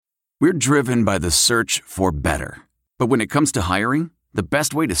We're driven by the search for better. But when it comes to hiring, the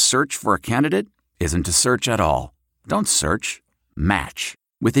best way to search for a candidate isn't to search at all. Don't search. Match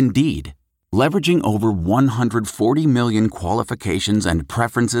with Indeed. Leveraging over 140 million qualifications and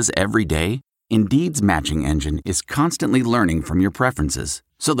preferences every day, Indeed's matching engine is constantly learning from your preferences.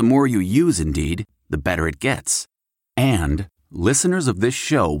 So the more you use Indeed, the better it gets. And listeners of this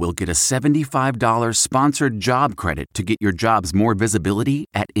show will get a $75 sponsored job credit to get your jobs more visibility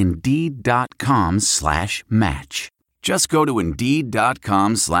at Indeed.com/match. Just go to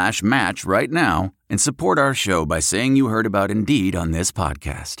Indeed.com/match right now and support our show by saying you heard about Indeed on this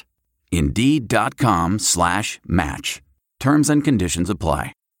podcast. Indeed.com/match. Terms and conditions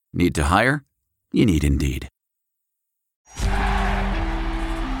apply. Need to hire? You need Indeed.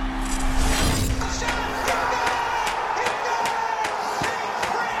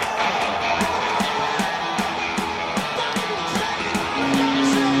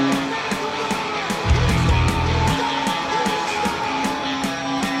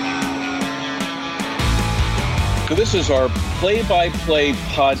 So this is our play-by-play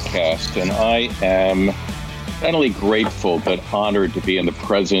podcast, and I am not only grateful but honored to be in the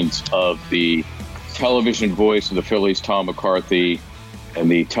presence of the television voice of the Phillies, Tom McCarthy,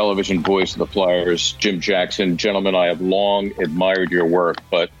 and the television voice of the Flyers, Jim Jackson. Gentlemen, I have long admired your work,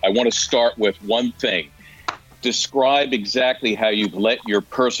 but I want to start with one thing. Describe exactly how you've let your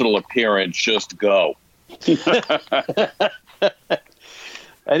personal appearance just go.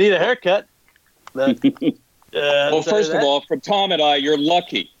 I need a haircut. Well, first of all, from Tom and I, you're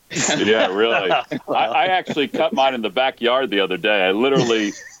lucky. Yeah, really. I actually cut mine in the backyard the other day. I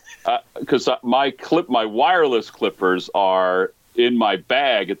literally, because my wireless clippers are in my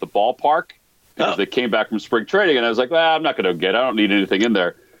bag at the ballpark because they came back from spring training, and I was like, I'm not going to I don't need anything in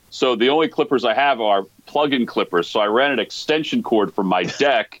there. So the only clippers I have are plug-in clippers. So I ran an extension cord from my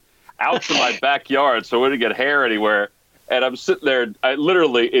deck out to my backyard so I wouldn't get hair anywhere. And I'm sitting there.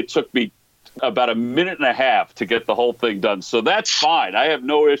 It took me about a minute and a half to get the whole thing done. So that's fine. I have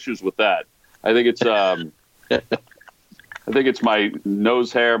no issues with that. I think it's my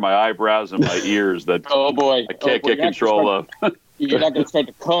nose hair, my eyebrows, and my ears that I can't get control of. You're not going to start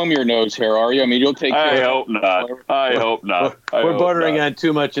to comb your nose hair, are you? I mean, you'll take care of it. I hope not. We're bordering on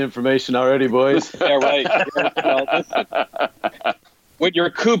too much information already, boys. Yeah, right. When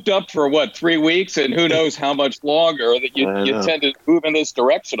you're cooped up for, 3 weeks, and who knows how much longer, that you tend to move in this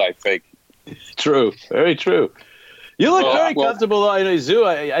direction, I think. True. Very true. You look very comfortable, though. Zoo,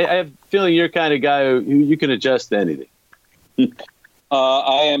 I have a feeling you're kind of guy who you can adjust to anything.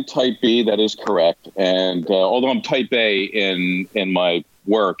 I am type B. That is correct. And although I'm type A in my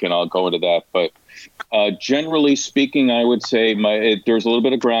work, and I'll go into that, but generally speaking, I would say there's a little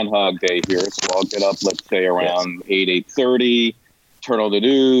bit of Groundhog Day here. So I'll get up, let's say, around 8:30, turn on the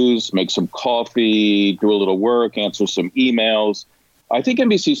news, make some coffee, do a little work, answer some emails. I think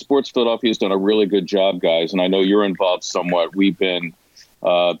NBC Sports Philadelphia has done a really good job, guys, and I know you're involved somewhat. We've been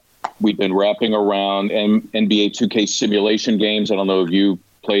wrapping around NBA 2K simulation games. I don't know if you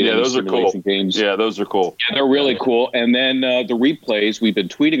played any simulation games. Yeah, those are cool. Yeah, they're really cool. And then the replays we've been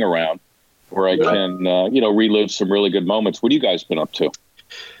tweeting around where I can relive some really good moments. What have you guys been up to?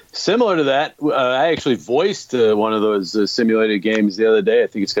 Similar to that, I actually voiced one of those simulated games the other day. I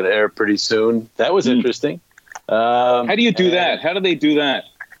think it's going to air pretty soon. That was interesting. How do you do that? How do they do that?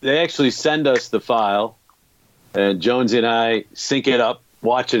 They actually send us the file, and Jonesy and I sync it up,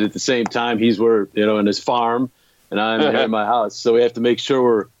 watch it at the same time. He's in his farm, and I'm here in my house. So we have to make sure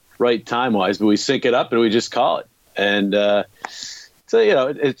we're right time-wise, but we sync it up and we just call it. And so,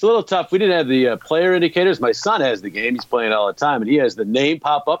 it's a little tough. We didn't have the player indicators. My son has the game. He's playing all the time, and he has the name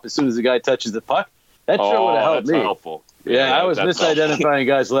pop up as soon as the guy touches the puck. That sure would have helped me. Helpful. Yeah, I was misidentifying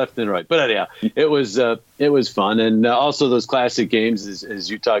guys left and right. But anyhow, it was fun. And also those classic games, as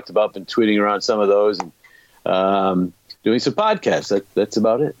you talked about, been tweeting around some of those and doing some podcasts. That's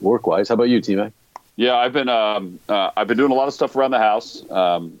about it, work-wise. How about you, T-Mac? Yeah, I've been doing a lot of stuff around the house,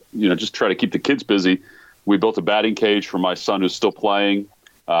 just try to keep the kids busy. We built a batting cage for my son who's still playing,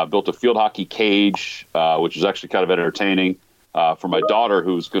 built a field hockey cage, which is actually kind of entertaining, for my daughter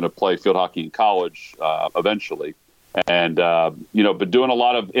who's going to play field hockey in college eventually. And, been doing a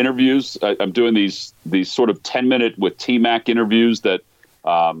lot of interviews. I'm doing these sort of 10-minute with T-Mac interviews that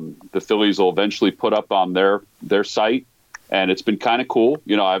the Phillies will eventually put up on their site. And it's been kind of cool.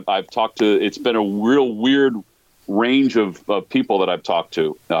 I've talked to, it's been a real weird range of people that I've talked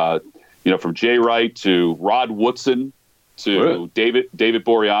to, from Jay Wright to Rod Woodson to David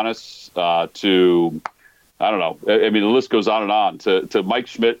Boreanaz to, I don't know. I mean, the list goes on and on to Mike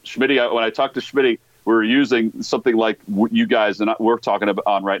Schmidt. When I talked to Schmidt, we were using something like you guys and we're talking about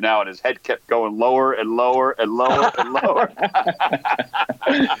on right now, and his head kept going lower and lower and lower and lower.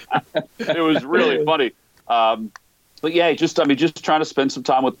 It was really funny. But yeah, just trying to spend some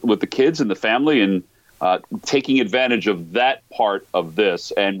time with the kids and the family, and taking advantage of that part of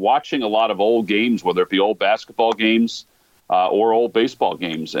this, and watching a lot of old games, whether it be old basketball games or old baseball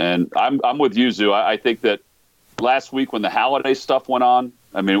games. And I'm with you, Zoo. I think that last week when the Halliday stuff went on,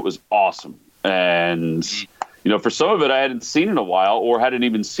 I mean, it was awesome. And, for some of it I hadn't seen in a while or hadn't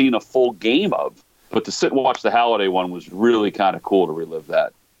even seen a full game of. But to sit and watch the Halliday one was really kind of cool to relive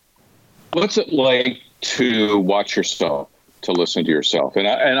that. What's it like to watch yourself, to listen to yourself? And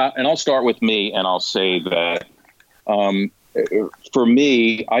I'll start with me, and I'll say that for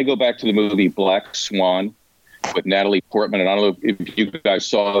me, I go back to the movie Black Swan with Natalie Portman, and I don't know if you guys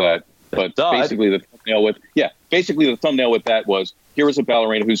saw that, but basically the thumbnail with that was, here is a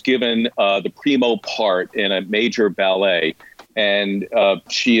ballerina who's given the primo part in a major ballet, and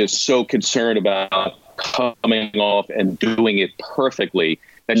she is so concerned about coming off and doing it perfectly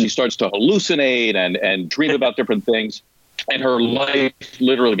that she starts to hallucinate and dream about different things, and her life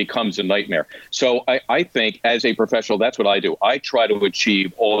literally becomes a nightmare. So I think as a professional, that's what I do. I try to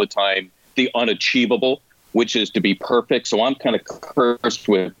achieve all the time the unachievable, which is to be perfect. So I'm kind of cursed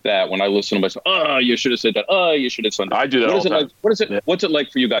with that when I listen to myself. Oh, you should have said that. Oh, you should have said that. I do that all the time. What's it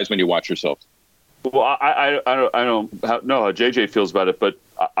like for you guys when you watch yourselves? Well, I don't know how JJ feels about it, but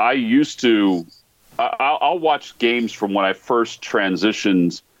I used to. I'll watch games from when I first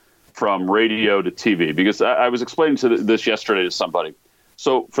transitioned from radio to TV, because I was explaining this yesterday to somebody.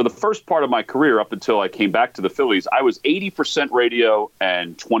 So for the first part of my career, up until I came back to the Phillies, I was 80% radio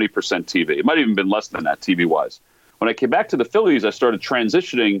and 20% TV. It might have even been less than that TV-wise. When I came back to the Phillies, I started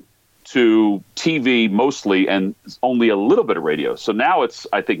transitioning to TV mostly and only a little bit of radio. So now it's,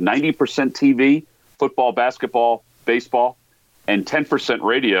 I think, 90% TV, football, basketball, baseball, and 10%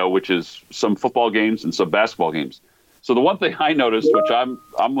 radio, which is some football games and some basketball games. So the one thing I noticed, which I'm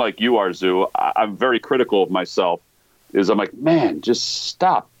like you are, Zoo, I'm very critical of myself, is I'm like, man, just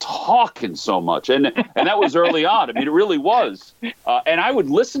stop talking so much. And that was early on. I mean, it really was. And I would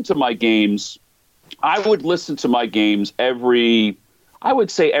listen to my games. Every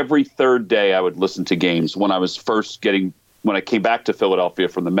third day I would listen to games when I was when I came back to Philadelphia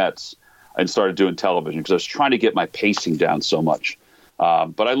from the Mets and started doing television, because I was trying to get my pacing down so much.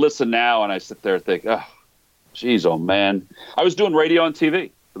 But I listen now and I sit there and think, oh, geez, oh man. I was doing radio and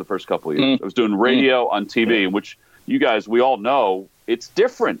TV for the first couple of years. I was doing radio on TV, which you guys, we all know it's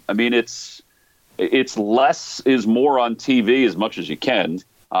different. I mean, it's less is more on TV as much as you can.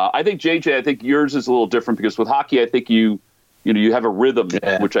 I think, JJ, I think yours is a little different, because with hockey, I think you have a rhythm,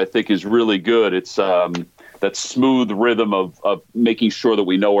 which I think is really good. It's that smooth rhythm of making sure that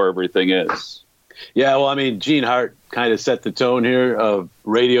we know where everything is. Yeah, well, I mean, Gene Hart kind of set the tone here of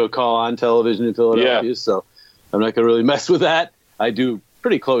radio call on television in Philadelphia, so I'm not going to really mess with that. I do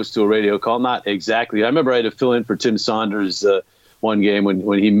pretty close to a radio call, not exactly. I remember I had to fill in for Tim Saunders one game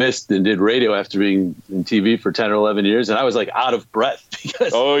when he missed and did radio after being in TV for 10 or 11 years, and I was like out of breath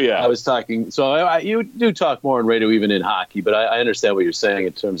because I was talking. So you do talk more on radio even in hockey, but I understand what you're saying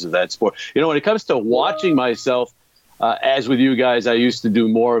in terms of that sport. When it comes to watching myself, as with you guys, I used to do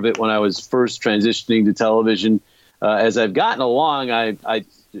more of it when I was first transitioning to television. As I've gotten along, I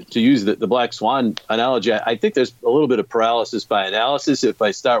to use the Black Swan analogy, I think there's a little bit of paralysis by analysis if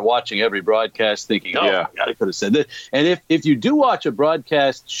I start watching every broadcast thinking, God, I could have said that. And if you do watch a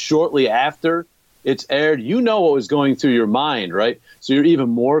broadcast shortly after it's aired, you know what was going through your mind, right? So you're even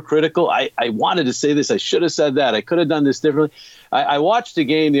more critical. I wanted to say this. I should have said that. I could have done this differently. I watched a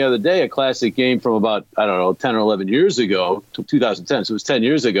game the other day, a classic game from about, 10 or 11 years ago, 2010. So it was 10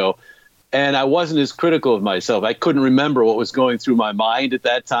 years ago. And I wasn't as critical of myself. I couldn't remember what was going through my mind at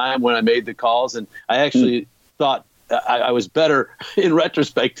that time when I made the calls. And I actually thought I was better in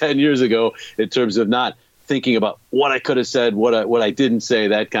retrospect 10 years ago in terms of not thinking about what I could have said, what I didn't say,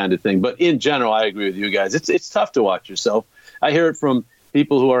 that kind of thing. But in general, I agree with you guys. It's tough to watch yourself. I hear it from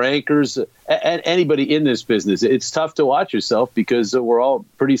people who are anchors and anybody in this business. It's tough to watch yourself because we're all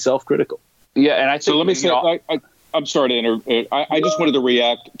pretty self-critical. Yeah, and I think, so let me say, I'm sorry to interrupt. I just wanted to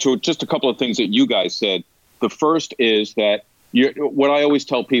react to just a couple of things that you guys said. The first is that what I always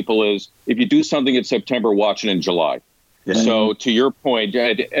tell people is, if you do something in September, watch it in July. Yeah. So to your point,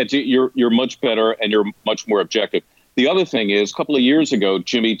 you're much better and you're much more objective. The other thing is, a couple of years ago,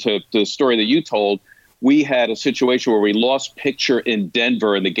 Jimmy, to the story that you told, we had a situation where we lost picture in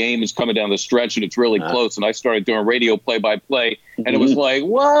Denver and the game is coming down the stretch and it's really close. And I started doing radio play-by-play and it was like,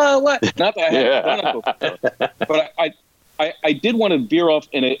 what? Not that I hadn't done it before. But I did want to veer off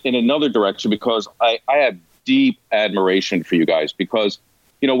in another direction because I have deep admiration for you guys because,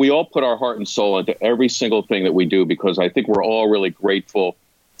 we all put our heart and soul into every single thing that we do because I think we're all really grateful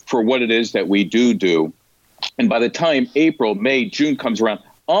for what it is that we do. And by the time April, May, June comes around,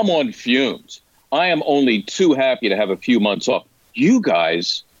 I'm on fumes. I am only too happy to have a few months off. You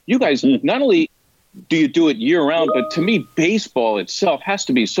guys, not only do you do it year round, but to me, baseball itself has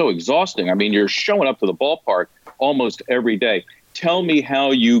to be so exhausting. I mean, you're showing up to the ballpark almost every day. Tell me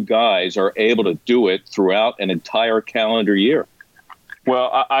how you guys are able to do it throughout an entire calendar year.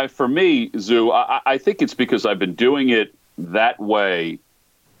 Well, for me, Zoo, I think it's because I've been doing it that way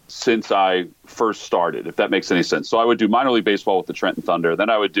since I first started, if that makes any sense. So I would do minor league baseball with the Trenton Thunder. Then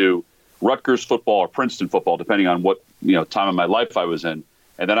I would do Rutgers football or Princeton football, depending on what time of my life I was in.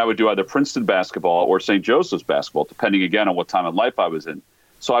 And then I would do either Princeton basketball or St. Joseph's basketball, depending again on what time of life I was in.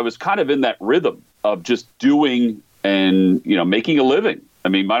 So I was kind of in that rhythm of just doing and making a living. I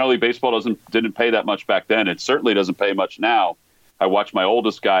mean, minor league baseball didn't pay that much back then. It certainly doesn't pay much now. I watch my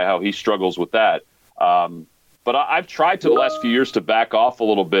oldest guy, how he struggles with that. But I've tried to the last few years to back off a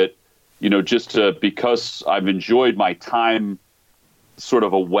little bit, because I've enjoyed my time sort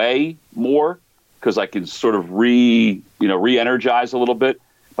of away more because I can sort of re-energize a little bit.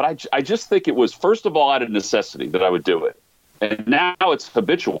 But I just think it was, first of all, out of necessity that I would do it. And now it's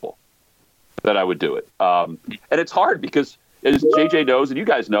habitual that I would do it. And it's hard because, as JJ knows and you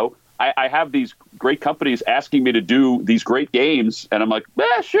guys know, I have these great companies asking me to do these great games. And I'm like,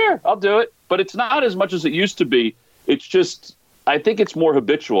 sure, I'll do it. But it's not as much as it used to be. It's just, I think it's more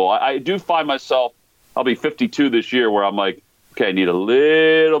habitual. I do find myself, I'll be 52 this year, where I'm like, okay, I need a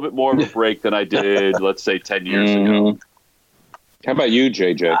little bit more of a break than I did, let's say, 10 years ago. How about you,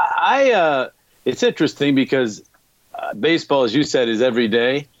 JJ? It's interesting because baseball, as you said, is every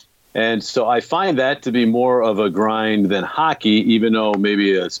day. And so I find that to be more of a grind than hockey, even though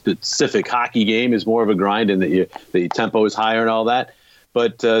maybe a specific hockey game is more of a grind and the tempo is higher and all that.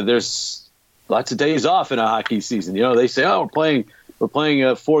 But there's lots of days off in a hockey season. They say, we're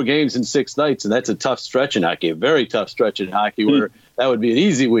playing 4 games in 6 nights, and that's a tough stretch in hockey, a very tough stretch in hockey, where that would be an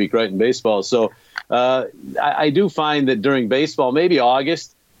easy week, right, in baseball. So I do find that during baseball, maybe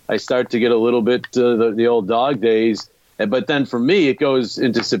August, I start to get a little bit the old dog days. But then for me, it goes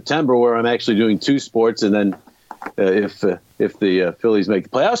into September where I'm actually doing 2 sports. And then if the Phillies make the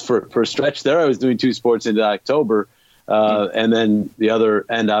playoffs for a stretch there, I was doing 2 sports into October. And then the other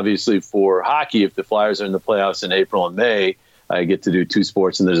end, obviously, for hockey, if the Flyers are in the playoffs in April and May, I get to do 2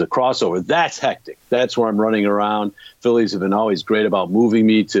 sports and there's a crossover. That's hectic. That's where I'm running around. Phillies have been always great about moving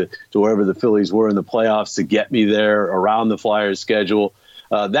me to wherever the Phillies were in the playoffs to get me there around the Flyers schedule.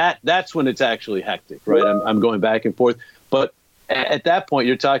 That's when it's actually hectic, right? I'm going back and forth. But at that point,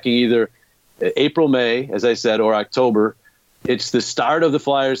 you're talking either April, May, as I said, or October. It's the start of the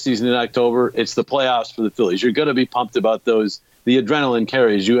Flyers season in October. It's the playoffs for the Phillies. You're going to be pumped about those. The adrenaline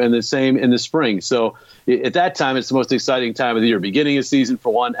carries you, and the same in the spring. So at that time, it's the most exciting time of the year. Beginning of season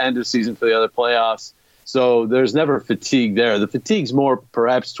for one, end of season for the other, playoffs. So there's never fatigue there. The fatigue's more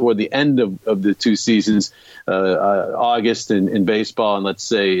perhaps toward the end of the 2 seasons, August in baseball, and let's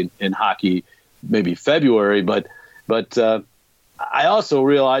say in hockey, maybe February. But I also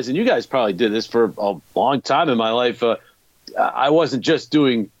realized, and you guys probably did this for a long time in my life, I wasn't just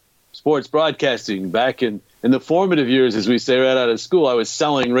doing sports broadcasting. Back in the formative years, as we say, right out of school, I was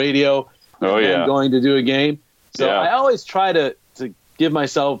selling radio and going to do a game. So I always try to give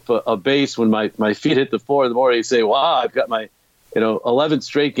myself a base when my feet hit the floor in the morning. You say, wow, I've got my 11th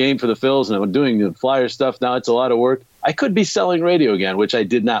straight game for the Phils, and I'm doing the Flyer stuff now. It's a lot of work. I could be selling radio again, which I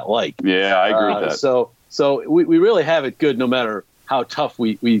did not like. Yeah, I agree with that. So we really have it good no matter how tough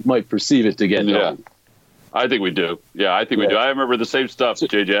we might perceive it to get going. I think we do. Yeah, I think we do. I remember the same stuff,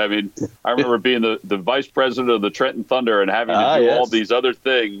 JJ. I mean, I remember being the vice president of the Trenton Thunder and having to do all these other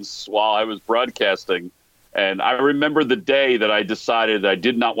things while I was broadcasting. And I remember the day that I decided I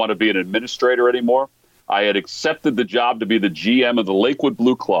did not want to be an administrator anymore. I had accepted the job to be the GM of the Lakewood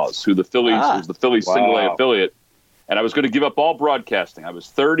Blue Claws, who was the Phillies single A affiliate. And I was going to give up all broadcasting. I was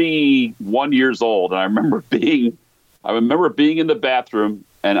 31 years old, and I remember being in the bathroom,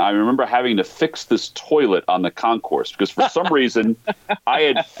 and I remember having to fix this toilet on the concourse because for some reason I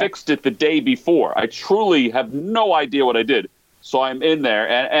had fixed it the day before. I truly have no idea what I did. So I'm in there,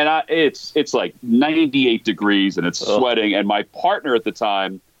 and it's like 98 degrees, and it's sweating. And my partner at the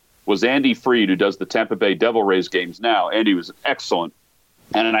time was Andy Freed, who does the Tampa Bay Devil Rays games now. Andy was excellent.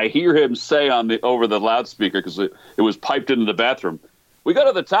 And I hear him say over the loudspeaker, because it was piped into the bathroom, we go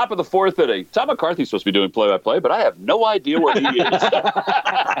to the top of the 4th inning. Tom McCarthy's supposed to be doing play-by-play, but I have no idea where he is.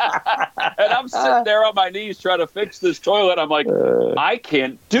 And I'm sitting there on my knees trying to fix this toilet. I'm like, I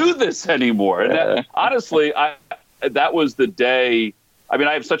can't do this anymore. And that, honestly, that was the day. I mean,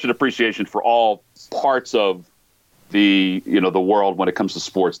 I have such an appreciation for all parts of the world when it comes to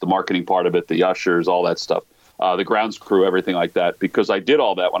sports, the marketing part of it, the ushers, all that stuff, the grounds crew, everything like that, because I did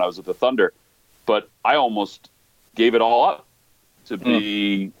all that when I was at the Thunder. But I almost gave it all up to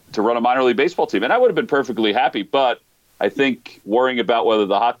run a minor league baseball team. And I would have been perfectly happy. But I think worrying about whether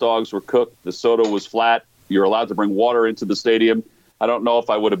the hot dogs were cooked, the soda was flat, you're allowed to bring water into the stadium, I don't know if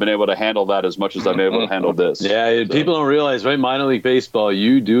I would have been able to handle that as much as I'm able to handle this. Yeah, people don't realize, right? Minor league baseball,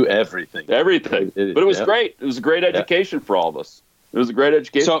 you do everything. Everything. But it was great. It was a great education for all of us. It was a great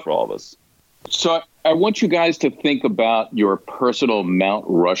education for all of us. So I want you guys to think about your personal Mount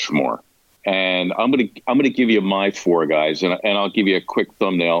Rushmore. And I'm gonna give you my 4 guys, and I'll give you a quick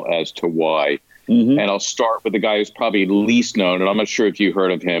thumbnail as to why. Mm-hmm. And I'll start with the guy who's probably least known, and I'm not sure if you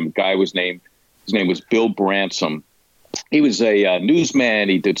heard of him. His name was Bill Bransom. He was a newsman.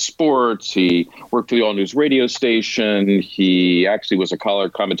 He did sports. He worked for the All News radio station. He actually was a color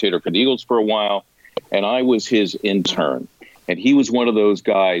commentator for the Eagles for a while. And I was his intern. And he was one of those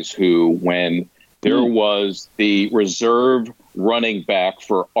guys who, when there was the reserve running back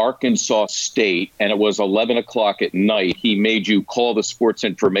for Arkansas State, and it was 11 o'clock at night, he made you call the sports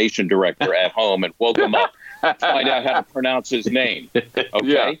information director at home and woke him up to find out how to pronounce his name. Okay?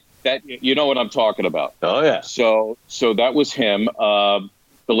 Yeah. That, you know what I'm talking about. Oh, yeah. So that was him. The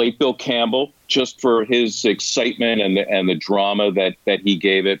late Bill Campbell, just for his excitement and the drama that he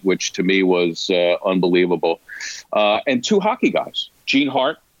gave it, which to me was unbelievable. And 2 hockey guys, Gene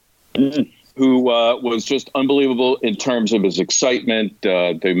Hart, who was just unbelievable in terms of his excitement,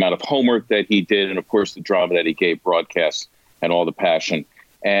 the amount of homework that he did, and, of course, the drama that he gave broadcast and all the passion.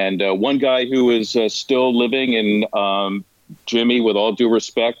 And one guy who is still living, and Jimmy, with all due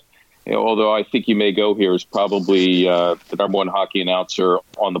respect, although I think you may go here, is probably the number 1 hockey announcer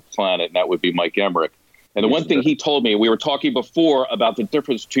on the planet, and that would be Mike Emmerich. And the one thing he told me, we were talking before about the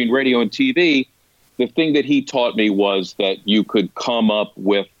difference between radio and TV, the thing that he taught me was that you could come up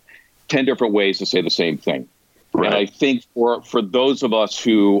with 10 different ways to say the same thing. Right. And I think for those of us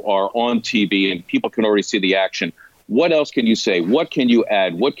who are on TV and people can already see the action, what else can you say? What can you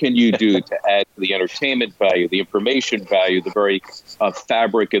add? What can you do to add to the entertainment value, the information value, the very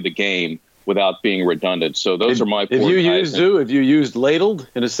fabric of the game without being redundant? So those are my 4 guys. Have you used ladled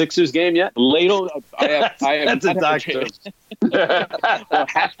in a Sixers game yet? Ladled? I have That's a doctor.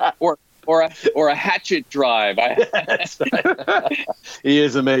 or a hatchet drive. He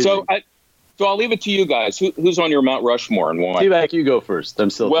is amazing. So I'll leave it to you guys. Who's on your Mount Rushmore and why? T-Mac, you go first. I'm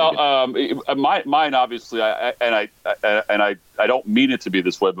still mine obviously, I don't mean it to be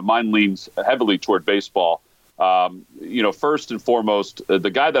this way, but mine leans heavily toward baseball. First and foremost, the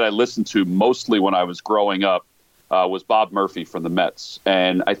guy that I listened to mostly when I was growing up was Bob Murphy from the Mets.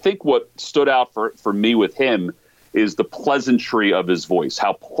 And I think what stood out for me with him is the pleasantry of his voice,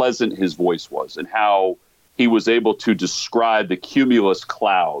 how pleasant his voice was, and how he was able to describe the cumulus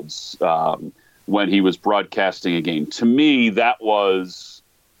clouds when he was broadcasting a game. To me, that was,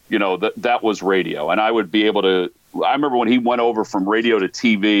 that was radio. And I would be able to – I remember when he went over from radio to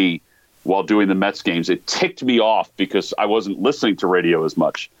TV while doing the Mets games, it ticked me off because I wasn't listening to radio as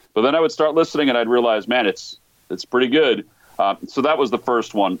much. But then I would start listening and I'd realize, man, it's pretty good. So that was the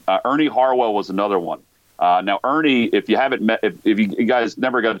first one. Ernie Harwell was another one. Now, Ernie, if you haven't met – if you guys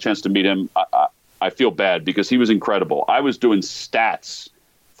never got a chance to meet him, I feel bad because he was incredible. I was doing stats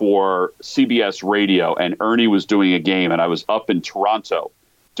for CBS Radio, and Ernie was doing a game, and I was up in Toronto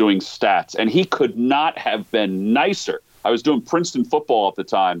doing stats, and he could not have been nicer. I was doing Princeton football at the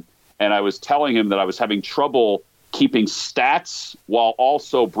time, and I was telling him that I was having trouble keeping stats while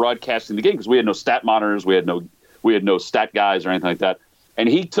also broadcasting the game because we had no stat monitors, we had no stat guys or anything like that. And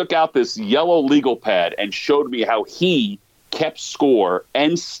he took out this yellow legal pad and showed me how he kept score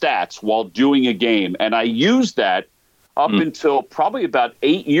and stats while doing a game. And I used that up until probably about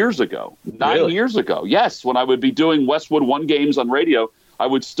 8 years ago, 9 years ago. Yes, when I would be doing Westwood One games on radio, I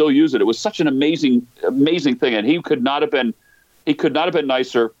would still use it. It was such an amazing, amazing thing. And he could not have been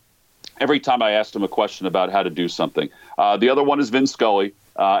nicer every time I asked him a question about how to do something. The other one is Vin Scully.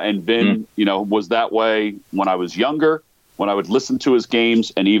 And Vin, was that way when I was younger, when I would listen to his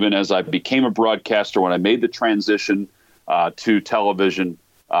games, and even as I became a broadcaster, when I made the transition to television.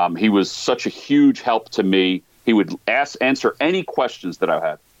 He was such a huge help to me. He would answer any questions that I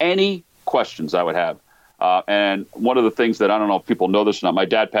would have. And one of the things that I don't know if people know this or not, my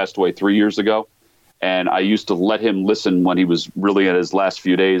dad passed away 3 years ago, and I used to let him listen when he was really in his last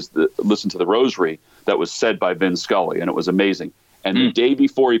few days, listen to the rosary that was said by Vin Scully, and it was amazing. And the day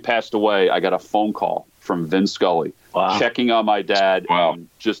before he passed away, I got a phone call from Vin Scully checking on my dad, and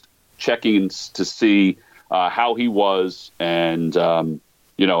just checking to see how he was and, and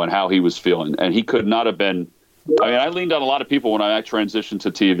how he was feeling. And he could not have been – I leaned on a lot of people when I transitioned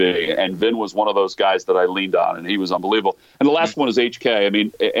to TV, and Vin was one of those guys that I leaned on, and he was unbelievable. And the last one is HK.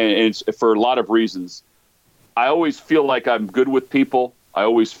 And it's for a lot of reasons. I always feel like I'm good with people. I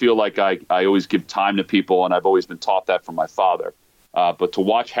always feel like I always give time to people, and I've always been taught that from my father. But to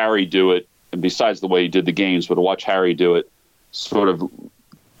watch Harry do it, and besides the way he did the games, but to watch Harry do it sort of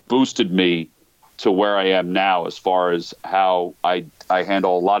boosted me to where I am now as far as how I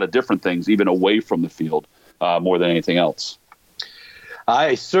handle a lot of different things, even away from the field, more than anything else.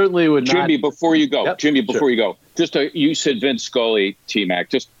 I certainly would not. Jimmy, before you go, Sure. you go, you said Vince Scully, T-Mac,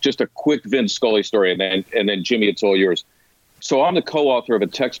 just a quick Vince Scully story, and then Jimmy, it's all yours. So I'm the co-author of a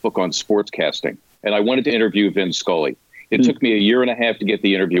textbook on sportscasting, and I wanted to interview Vince Scully. It took me a year and a half to get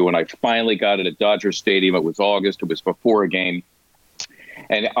the interview, and I finally got it at Dodger Stadium. It was August. It was before a game.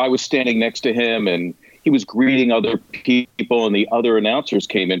 And I was standing next to him, and he was greeting other people, and the other announcers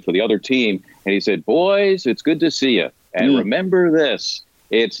came in for the other team. And he said, "Boys, it's good to see you. And remember this.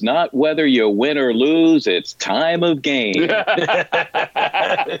 It's not whether you win or lose. It's time of game."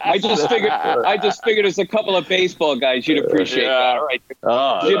 I just figured as a couple of baseball guys, you'd appreciate that. All right.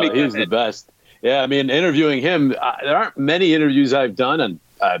 Oh, Jimmy, he was the best. Yeah, interviewing him, there aren't many interviews I've done, and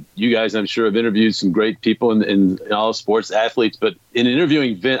you guys, I'm sure, have interviewed some great people in all sports, athletes, but in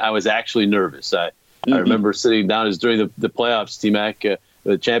interviewing Vin, I was actually nervous. I remember sitting down, it was during the playoffs, T-Mac,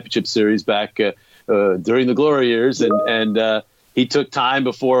 the championship series back during the glory years, and he took time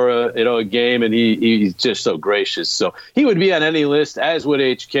before a game, and he's just so gracious. So he would be on any list, as would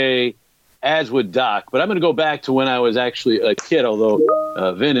HK, as would Doc. But I'm going to go back to when I was actually a kid, although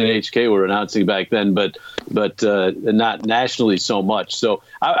Vin and HK were announcing back then, but not nationally so much. So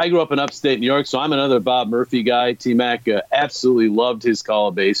I grew up in upstate New York, so I'm another Bob Murphy guy. T-Mac absolutely loved his call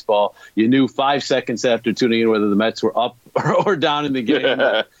of baseball. You knew 5 seconds after tuning in whether the Mets were up or down in the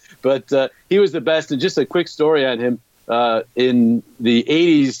game. But he was the best. And just a quick story on him. In the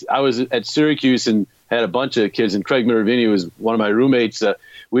 80s, I was at Syracuse and had a bunch of kids, and Craig Miravini was one of my roommates.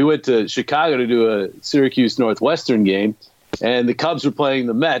 We went to Chicago to do a Syracuse Northwestern game, and the Cubs were playing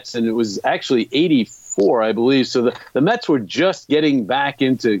the Mets, and it was actually 84, I believe. So the Mets were just getting back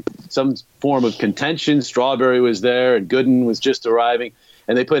into some form of contention. Strawberry was there, and Gooden was just arriving,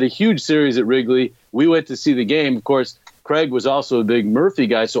 and they played a huge series at Wrigley. We went to see the game. Of course, Craig was also a big Murphy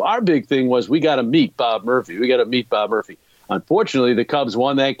guy, so our big thing was we got to meet Bob Murphy. Unfortunately, the Cubs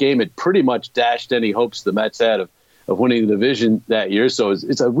won that game. It pretty much dashed any hopes the Mets had of winning the division that year. So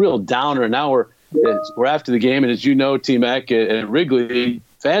it's a real downer. Now we're after the game, and as you know, T-Mac, at Wrigley,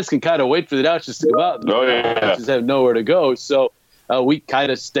 fans can kind of wait for the announcers to come out. The announcers have nowhere to go. So we kind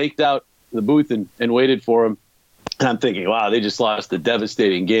of staked out the booth and waited for him. And I'm thinking, wow, they just lost a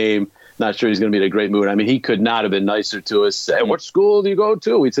devastating game. Not sure he's going to be in a great mood. He could not have been nicer to us. Hey, what school do you go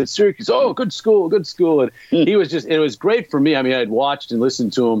to? We said Syracuse. Oh, good school. And he was it was great for me. I had watched and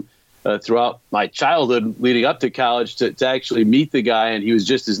listened to him throughout my childhood leading up to college to actually meet the guy, and he was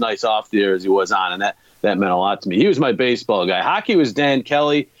just as nice off the air as he was on, and that meant a lot to me. He was my baseball guy. Hockey was Dan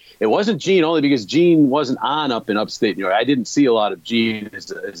Kelly. It wasn't Gene, only because Gene wasn't on up in upstate New York. I didn't see a lot of Gene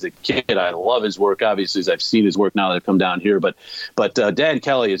as a kid. I love his work, obviously, as I've seen his work now that I've come down here. But Dan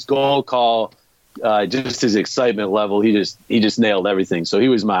Kelly, his goal call, just his excitement level, he just nailed everything. So he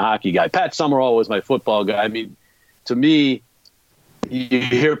was my hockey guy. Pat Summerall was my football guy. To me, you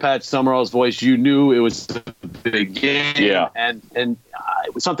hear Pat Summerall's voice, you knew it was a big game. Yeah. And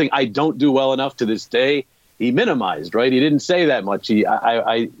it was something I don't do well enough to this day. He minimized, right? He didn't say that much.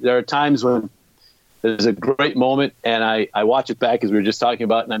 There are times when there's a great moment, and I watch it back as we were just talking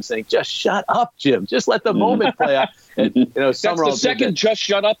about, and I'm saying, just shut up, Jim. Just let the moment play out. And, that's the second just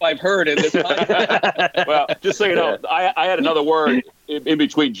shut up I've heard in this podcast. Well, just so you know, I had another word in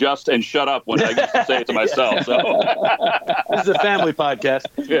between just and shut up when I used to say it to myself. So this is a family podcast.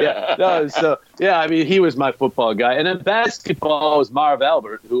 He was my football guy. And then basketball was Marv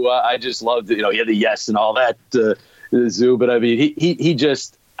Albert, who I just loved. He had the yes and all that, Zoo. But he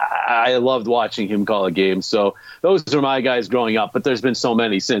just, I loved watching him call a game. So those are my guys growing up. But there's been so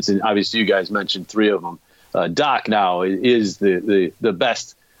many since, and obviously you guys mentioned three of them. Doc now is the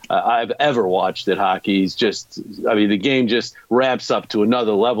best I've ever watched at hockey. He's just, the game just ramps up to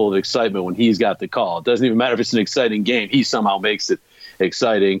another level of excitement when he's got the call. It doesn't even matter if it's an exciting game. He somehow makes it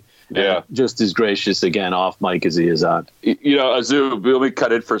exciting. Yeah. Just as gracious, again, off mic as he is on. Azu, let me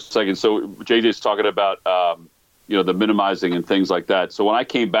cut in for a second. So JJ's talking about, the minimizing and things like that. So when I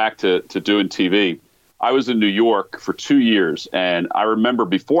came back to doing TV, I was in New York for 2 years, and I remember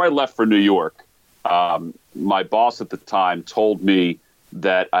before I left for New York, my boss at the time told me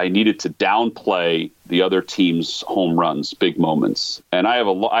that I needed to downplay the other team's home runs, big moments. And I have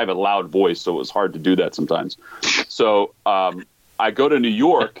a loud voice, so it was hard to do that sometimes. So I go to New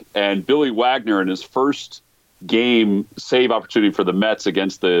York, and Billy Wagner in his first game save opportunity for the Mets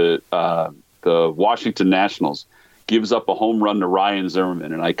against the Washington Nationals gives up a home run to Ryan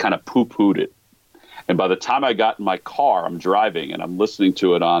Zimmerman, and I kind of poo-pooed it. And by the time I got in my car, I'm driving, and I'm listening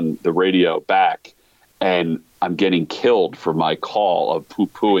to it on the radio back, and I'm getting killed for my call of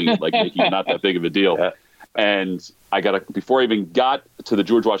poo-pooing it, like making it not that big of a deal. Yeah. And before I even got to the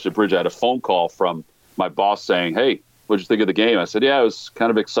George Washington Bridge, I had a phone call from my boss saying, "Hey, what'd you think of the game?" I said, "Yeah, it was kind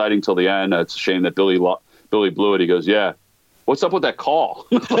of exciting till the end. It's a shame that Billy blew it." He goes, "Yeah. What's up with that call?"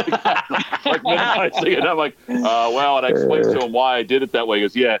 like minimizing it. I'm like, well, and I explained to him why I did it that way. He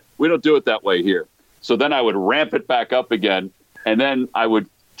goes, "Yeah, we don't do it that way here." So then I would ramp it back up again, and then I would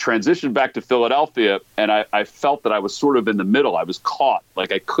transition back to Philadelphia, and I felt that I was sort of in the middle. I was caught.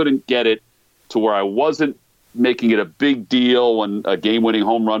 Like I couldn't get it to where I wasn't making it a big deal when a game-winning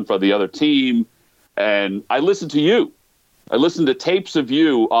home run for the other team. And I listened to you. I listened to tapes of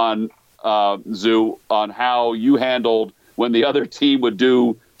you on Zoo on how you handled when the other team would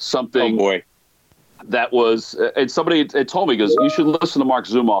do something. Oh boy. That was, and somebody had told me, goes, "You should listen to Mark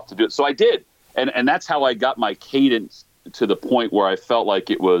Zumoff to do it." So I did. And that's how I got my cadence to the point where I felt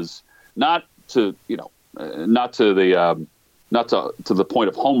like it was not to the point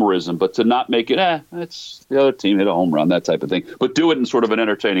of homerism, but to not make it, it's the other team hit a home run, that type of thing, but do it in sort of an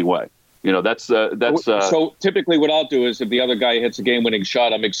entertaining way. So typically what I'll do is if the other guy hits a game-winning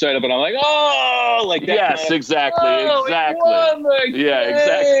shot, I'm excited, but I'm like, oh, like that. Yes, exactly.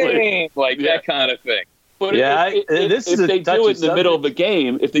 Exactly. Like that kind of thing. But if they do it in the middle of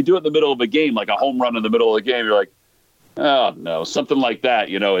a game, like a home run in the middle of the game, you're like, oh no, something like that.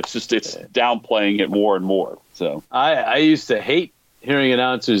 It's downplaying it more and more. So I used to hate hearing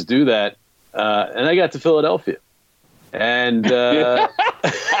announcers do that, and I got to Philadelphia, and I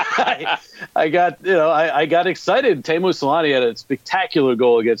got excited. Teemu Selanne had a spectacular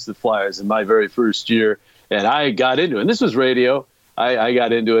goal against the Flyers in my very first year, and I got into it. And this was radio. I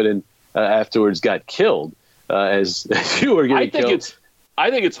got into it, and afterwards got killed as you were getting killed. I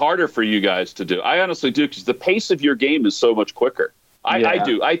think it's harder for you guys to do. I honestly do, because the pace of your game is so much quicker. I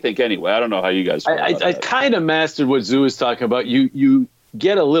do. I think anyway. I don't know how you guys feel about that. I kind of mastered what Zoo was talking about. You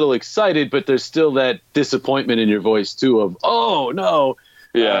get a little excited, but there's still that disappointment in your voice too of, oh no.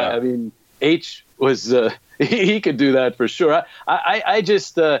 Yeah. H was he could do that for sure. I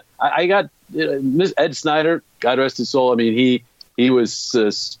got Ed Snyder, God rest his soul. I mean, he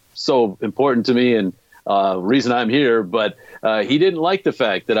was so important to me and reason I'm here, but he didn't like the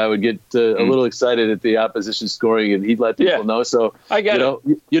fact that I would get a little excited at the opposition scoring, and he'd let people know. So I get it.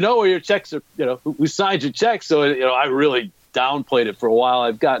 You know where your checks are, who signed your checks. So, I really downplayed it for a while.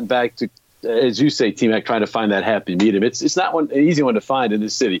 I've gotten back to, as you say, T-Mac, trying to find that happy medium. It's not an easy one to find in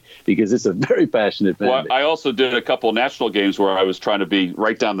this city because it's a very passionate fan. Well, I also did a couple of national games where I was trying to be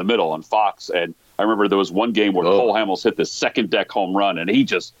right down the middle on Fox, and I remember there was one game where Cole Hamels hit the second deck home run, and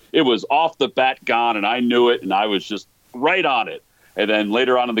it was off the bat gone, and I knew it, and I was just right on it. And then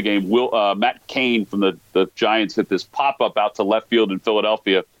later on in the game, Matt Cain from the Giants hit this pop-up out to left field in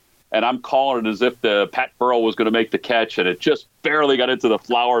Philadelphia, and I'm calling it as if the Pat Burrell was going to make the catch, and it just barely got into the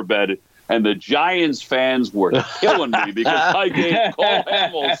flower bed. And the Giants fans were killing me because I gave Cole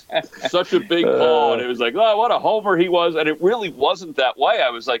Hamels such a big call, and it was like, oh, what a homer he was. And it really wasn't that way. I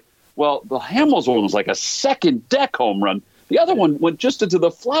was like, well, the Hamels one was like a second deck home run. The other one went just into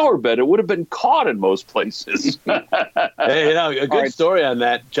the flower bed. It would have been caught in most places. Hey, a good story on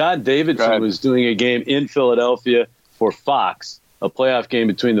that. John Davidson was doing a game in Philadelphia for Fox, a playoff game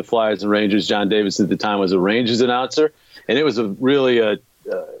between the Flyers and Rangers. John Davidson at the time was a Rangers announcer, and it was a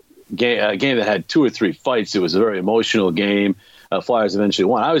game that had 2 or 3 fights. It was a very emotional game. Flyers eventually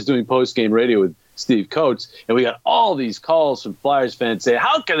won. I was doing post-game radio with Steve Coates, and we got all these calls from Flyers fans saying,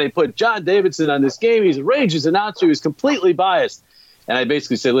 how can they put John Davidson on this game? He's a Rangers announcer. He was completely biased. And I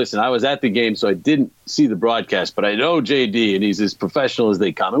basically said, listen, I was at the game, so I didn't see the broadcast, but I know JD, and he's as professional as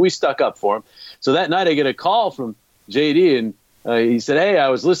they come. And we stuck up for him. So that night I get a call from JD, and he said, hey, I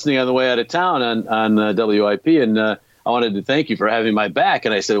was listening on the way out of town on WIP, and I wanted to thank you for having my back.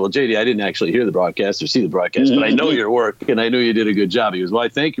 And I said, well, JD, I didn't actually hear the broadcast or see the broadcast, but I know your work, and I knew you did a good job. He goes, well, I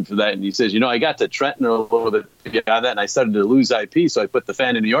thank you for that. And he says, I got to Trenton a little bit beyond that, and I started to lose IP, so I put the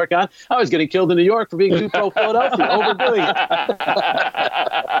Fan in New York on. I was getting killed in New York for being too pro-Philadelphia, overdoing it.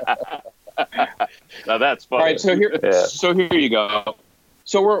 Now that's funny. All right, so here you go.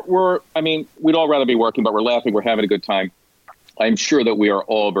 So we'd all rather be working, but we're laughing, we're having a good time. I'm sure that we are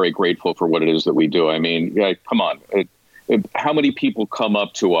all very grateful for what it is that we do. I mean, come on. How many people come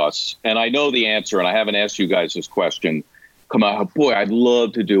up to us? And I know the answer, and I haven't asked you guys this question. Come on, boy, I'd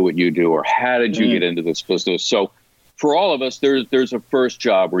love to do what you do, or how did you get into this business? So for all of us, there's a first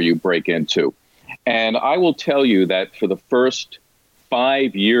job where you break into. And I will tell you that for the first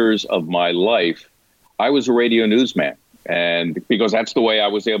 5 years of my life, I was a radio newsman. And because that's the way I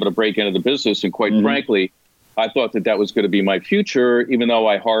was able to break into the business. And quite frankly, I thought that was going to be my future, even though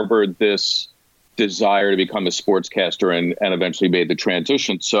I harbored this desire to become a sportscaster and eventually made the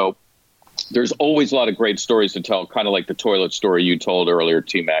transition. So there's always a lot of great stories to tell, kind of like the toilet story you told earlier,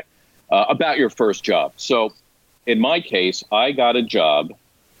 T-Mac, about your first job. So in my case, I got a job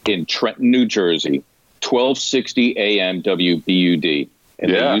in Trenton, New Jersey, 1260 AM WBUD.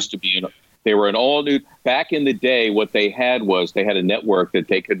 And they used to be they were an all new. Back in the day, what they had was they had a network that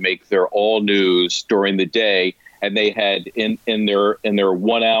they could make their all news during the day. And they had in their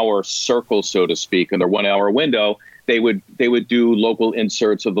 1 hour circle, so to speak, in their 1 hour window, they would do local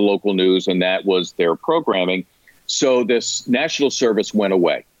inserts of the local news, and that was their programming. So this national service went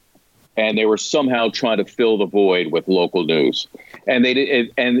away, and they were somehow trying to fill the void with local news. And they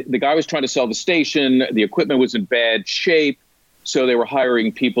did, and the guy was trying to sell the station. The equipment was in bad shape, so they were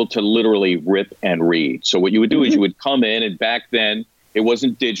hiring people to literally rip and read. So what you would do is you would come in, and back then, it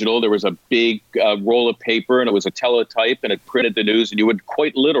wasn't digital. There was a big roll of paper, and it was a teletype, and it printed the news, and you would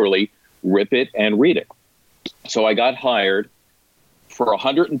quite literally rip it and read it. So I got hired for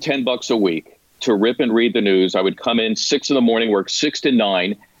 $110 a week to rip and read the news. I would come in 6 in the morning, work 6 to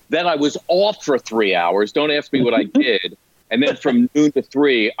 9. Then I was off for 3 hours. Don't ask me what I did. And then from noon to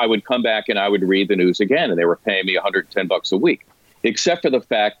 3, I would come back and I would read the news again, and they were paying me $110 a week, except for the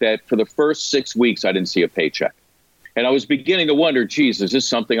fact that for the first 6 weeks, I didn't see a paycheck. And I was beginning to wonder, geez, is this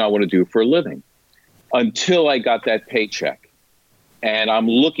something I want to do for a living? Until I got that paycheck. And I'm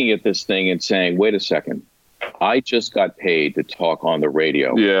looking at this thing and saying, wait a second, I just got paid to talk on the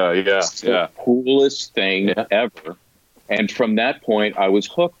radio. It's the coolest thing ever. And from that point, I was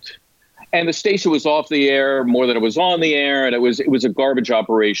hooked. And the station was off the air more than it was on the air. And it was a garbage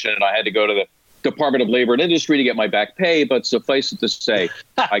operation. And I had to go to the Department of Labor and Industry to get my back pay, but suffice it to say,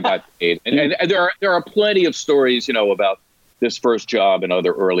 I got paid. And there are plenty of stories, about this first job and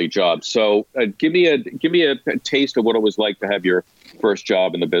other early jobs. So give me a taste of what it was like to have your first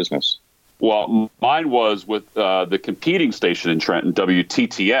job in the business. Well, mine was with the competing station in Trenton,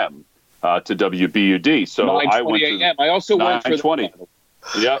 WTTM, to WBUD. So I went to AM. I also went for 920.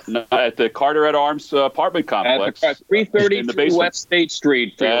 Yep, at the Carteret Arms apartment complex. At 332 West State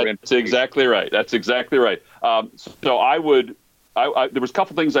Street. That's exactly right. So there was a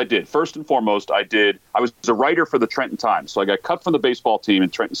couple things I did. First and foremost, I was a writer for the Trenton Times. So I got cut from the baseball team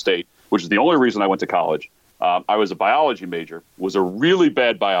in Trenton State, which is the only reason I went to college. I was a biology major, was a really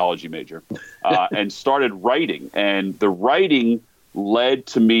bad biology major, and started writing. And the writing led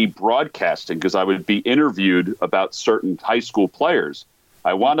to me broadcasting because I would be interviewed about certain high school players.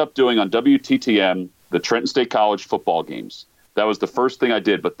 I wound up doing on WTTM the Trenton State College football games. That was the first thing I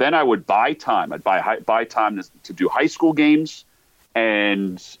did. But then I would buy time. I'd buy time to do high school games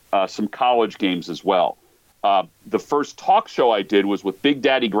and some college games as well. The first talk show I did was with Big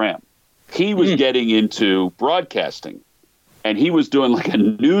Daddy Graham. He was getting into broadcasting, and he was doing like a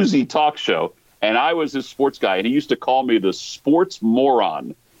newsy talk show, and I was his sports guy, and he used to call me the sports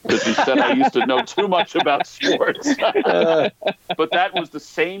moron because he said I used to know too much about sports. But that was the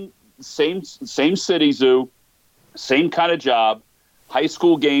same city zoo, same kind of job, high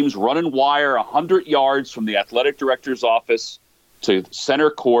school games, running wire 100 yards from the athletic director's office to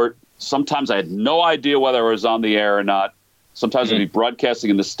center court. Sometimes I had no idea whether I was on the air or not. Sometimes I'd be broadcasting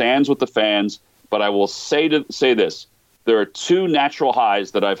in the stands with the fans. But I will say this. There are two natural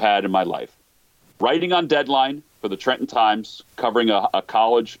highs that I've had in my life. Writing on deadline for the Trenton Times, covering a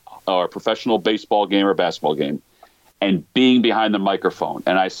college or professional baseball game or basketball game, and being behind the microphone.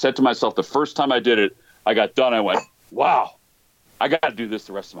 And I said to myself, the first time I did it, I got done. I went, wow, I got to do this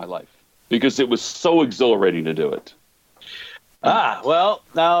the rest of my life because it was so exhilarating to do it. Well,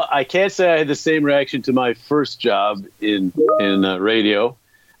 now I can't say I had the same reaction to my first job in radio.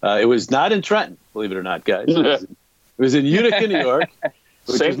 It was not in Trenton, believe it or not, guys. It was in Utica, New York,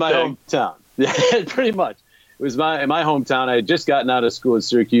 which is my hometown. Yeah, pretty much. It was my hometown. I had just gotten out of school at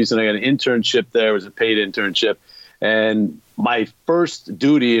Syracuse, and I got an internship there. It was a paid internship. And my first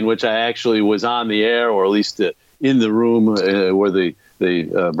duty in which I actually was on the air, or at least in the room where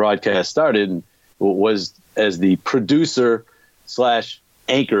the broadcast started, was as the producer /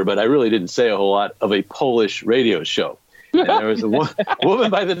 anchor, but I really didn't say a whole lot, of a Polish radio show. And there was a woman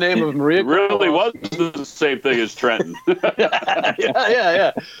by the name of Maria. It really was the same thing as Trenton.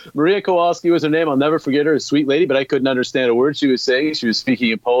 yeah. Maria Kowalski was her name. I'll never forget her, a sweet lady, but I couldn't understand a word she was saying. She was speaking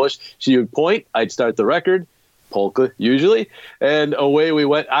in Polish. She would point. I'd start the record, polka usually, and away we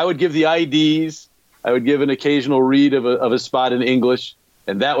went. I would give the IDs. I would give an occasional read of a spot in English.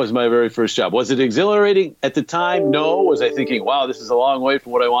 And that was my very first job. Was it exhilarating at the time? No. Was I thinking, wow, this is a long way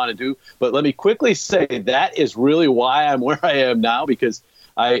from what I want to do? But let me quickly say that is really why I'm where I am now, because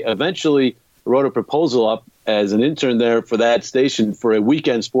I eventually wrote a proposal up as an intern there for that station for a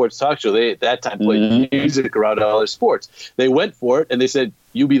weekend sports talk show. They at that time played music around all their sports. They went for it and they said,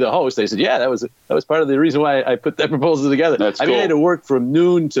 you be the host. I said, yeah, that was part of the reason why I put that proposal together. That's cool. I mean, I had to work from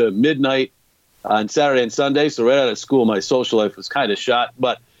noon to midnight on Saturday and Sunday, so right out of school, my social life was kind of shot.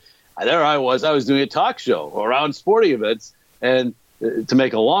 But there I was doing a talk show around sporting events. And to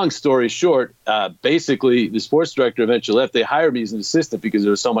make a long story short, basically the sports director eventually left. They hired me as an assistant because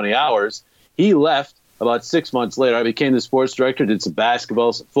there were so many hours. He left about 6 months later. I became the sports director, did some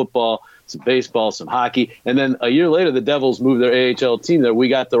basketball, some football, some baseball, some hockey. And then a year later, the Devils moved their AHL team there. We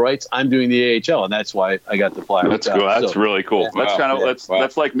got the rights. I'm doing the AHL, and that's why I got the flyer. That's cool. That's really cool. Yeah. That's kind of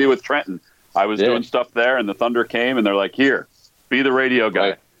that's like me with Trenton. I was doing stuff there, and the Thunder came, and they're like, here, be the radio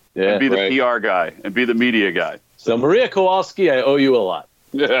guy, and be the PR guy, and be the media guy. So Maria Kowalski, I owe you a lot.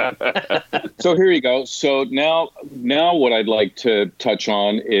 So here you go. So now what I'd like to touch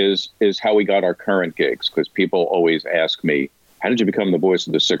on is how we got our current gigs, because people always ask me, how did you become the voice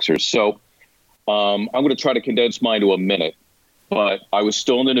of the Sixers? So I'm going to try to condense mine to a minute. But I was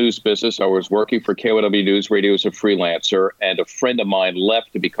still in the news business. I was working for KYW News Radio as a freelancer, and a friend of mine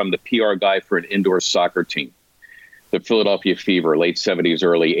left to become the PR guy for an indoor soccer team, the Philadelphia Fever, late 70s,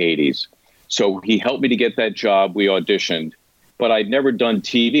 early 80s. So he helped me to get that job. We auditioned, but I'd never done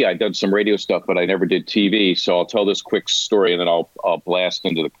TV. I'd done some radio stuff, but I never did TV. So I'll tell this quick story, and then I'll blast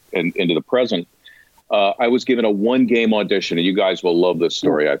into the present. I was given a one-game audition, and you guys will love this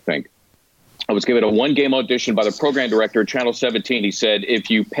story, I think. I was given a one-game audition by the program director at Channel 17. He said, if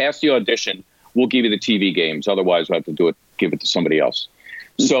you pass the audition, we'll give you the TV games. Otherwise, we'll have to give it to somebody else.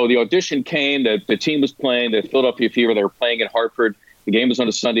 So the audition came. The team was playing, the Philadelphia Fever. They were playing in Hartford. The game was on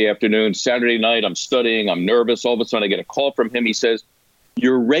a Sunday afternoon. Saturday night, I'm studying. I'm nervous. All of a sudden, I get a call from him. He says,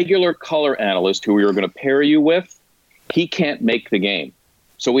 your regular color analyst, who we were going to pair you with, he can't make the game.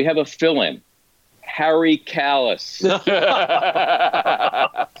 So we have a fill-in. Harry Kalas.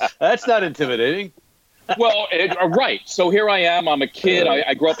 That's not intimidating. Well, right. So here I am. I'm a kid.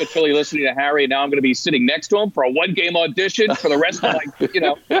 I grew up in Philly listening to Harry, and now I'm going to be sitting next to him for a one-game audition for the rest of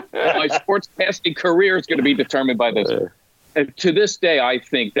my sportscasting career is going to be determined by this. And to this day, I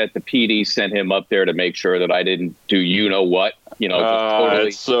think that the PD sent him up there to make sure that I didn't do what. Totally,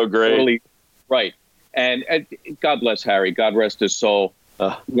 it's so great. Totally, right. And God bless Harry. God rest his soul.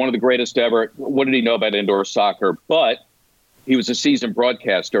 One of the greatest ever. What did he know about indoor soccer? But he was a seasoned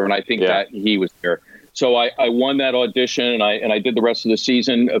broadcaster, and I think that he was there. So I won that audition, and I did the rest of the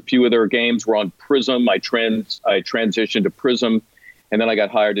season. A few of their games were on Prism. I transitioned to Prism, and then I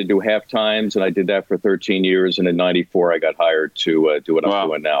got hired to do halftimes, and I did that for 13 years. And in '94, I got hired to do what I'm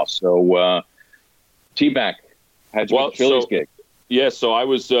doing now. So, T-Mac, how'd you get the Phillies gig? Yeah, so I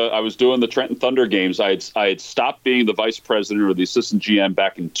was doing the Trenton Thunder games. I had stopped being the vice president or the assistant GM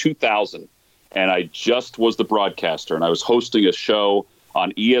back in 2000, and I just was the broadcaster, and I was hosting a show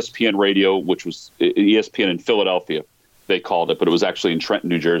on ESPN Radio, which was ESPN in Philadelphia, they called it, but it was actually in Trenton,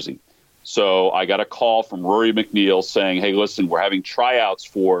 New Jersey. So I got a call from Rory McNeil saying, hey, listen, we're having tryouts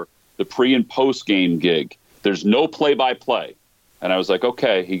for the pre- and post-game gig. There's no play-by-play. And I was like,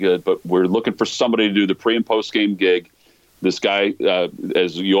 okay. He goes, but we're looking for somebody to do the pre- and post-game gig. This guy,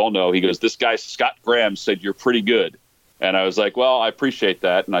 as you all know, he goes, this guy, Scott Graham, said you're pretty good. And I was like, well, I appreciate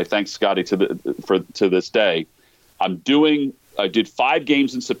that. And I thank Scotty to this day. I did 5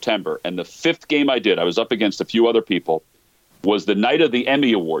 games in September. And the 5th game I did, I was up against a few other people, was the night of the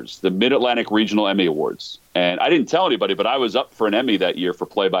Emmy Awards, the Mid-Atlantic Regional Emmy Awards. And I didn't tell anybody, but I was up for an Emmy that year for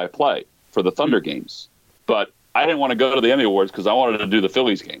play-by-play for the Thunder games. But I didn't want to go to the Emmy Awards because I wanted to do the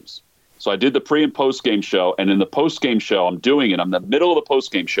Phillies games. So I did the pre- and post-game show, and in the post-game show, I'm in the middle of the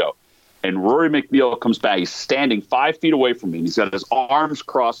post-game show, and Rory McNeil comes back. He's standing 5 feet away from me, and he's got his arms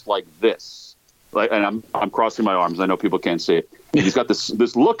crossed like this. And I'm crossing my arms. I know people can't see it. And he's got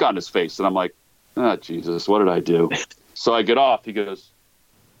this look on his face, and I'm like, oh, Jesus, what did I do? So I get off. He goes,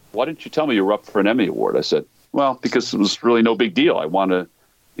 why didn't you tell me you were up for an Emmy Award? I said, well, because it was really no big deal.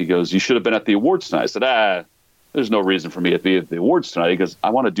 He goes, you should have been at the awards tonight. I said, there's no reason for me to be at the awards tonight. He goes,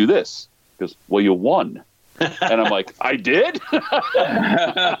 I want to do this. He goes, well, you won. And I'm like, I did?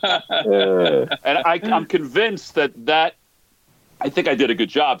 And I'm convinced that I think I did a good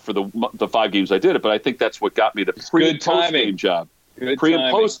job for the 5 games I did it, but I think that's what got me the pre and post game job. Pre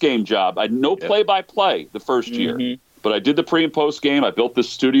and post game job. I had no play by play the first year, but I did the pre and post game. I built this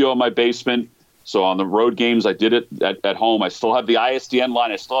studio in my basement. So on the road games, I did it at home. I still have the ISDN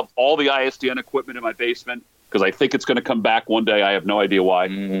line. I still have all the ISDN equipment in my basement because I think it's going to come back one day. I have no idea why.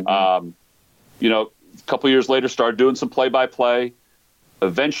 A couple years later, started doing some play-by-play.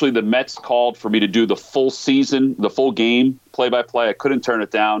 Eventually, the Mets called for me to do the full season, the full game play-by-play. I couldn't turn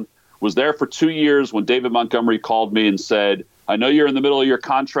it down. Was there for 2 years when David Montgomery called me and said, I know you're in the middle of your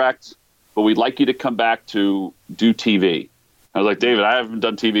contract, but we'd like you to come back to do TV. I was like, David, I haven't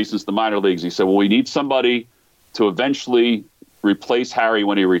done TV since the minor leagues. He said, well, we need somebody to eventually replace Harry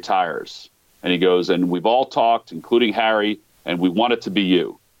when he retires. And he goes, and we've all talked, including Harry, and we want it to be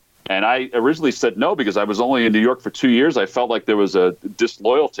you. And I originally said no because I was only in New York for 2 years. I felt like there was a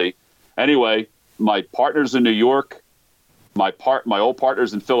disloyalty. Anyway, my partners in New York, my old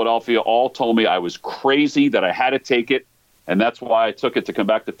partners in Philadelphia all told me I was crazy, that I had to take it. And that's why I took it to come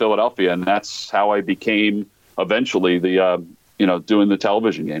back to Philadelphia. And that's how I became eventually doing the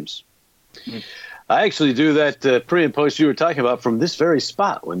television games. I actually do that pre and post you were talking about from this very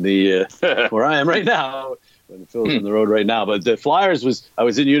spot when where I am right now, when Phil's on the road right now. But the Flyers I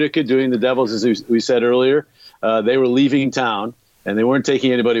was in Utica doing the Devils, as we said earlier. They were leaving town and they weren't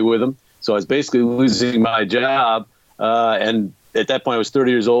taking anybody with them. So I was basically losing my job. And at that point I was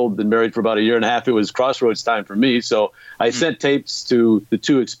 30 years old, been married for about a year and a half. It was crossroads time for me. So I sent tapes to the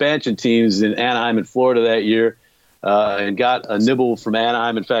 2 expansion teams in Anaheim and Florida that year. And got a nibble from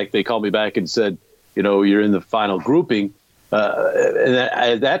Anaheim. In fact, they called me back and said, you're in the final grouping. And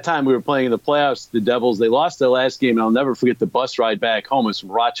at that time, we were playing in the playoffs. The Devils, they lost their last game. And I'll never forget the bus ride back home. It was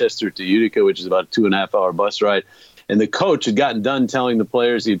from Rochester to Utica, which is about a 2.5-hour bus ride. And the coach had gotten done telling the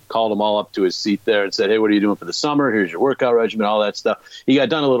players, he'd called them all up to his seat there and said, hey, what are you doing for the summer? Here's your workout regimen, all that stuff. He got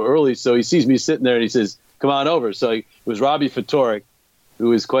done a little early, so he sees me sitting there and he says, come on over. So it was Robbie Ftorek,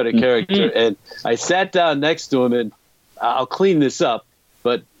 who is quite a character. And I sat down next to him, and I'll clean this up,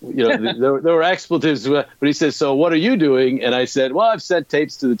 but there were expletives. But he says, so what are you doing? And I said, well, I've sent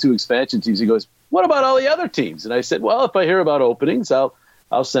tapes to the 2 expansion teams. He goes, what about all the other teams? And I said, well, if I hear about openings, I'll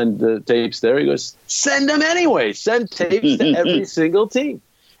send the tapes there. He goes, send them anyway. Send tapes to every single team.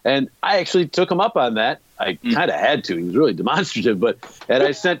 And I actually took him up on that. I kind of had to. He was really demonstrative, and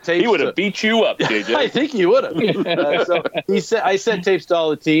I sent tapes. He would have beat you up, JJ. I think he would have. I sent tapes to all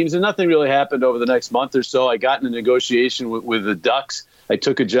the teams, and nothing really happened over the next month or so. I got in a negotiation with the Ducks. I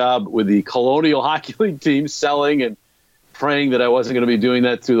took a job with the Colonial Hockey League team, selling and praying that I wasn't going to be doing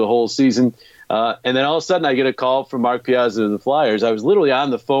that through the whole season. And then all of a sudden, I get a call from Mark Piazza of the Flyers. I was literally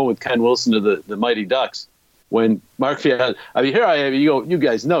on the phone with Ken Wilson of the Mighty Ducks. When Mark Piazza, here I am, you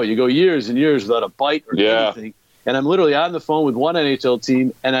guys know, you go years and years without a bite or anything. And I'm literally on the phone with one NHL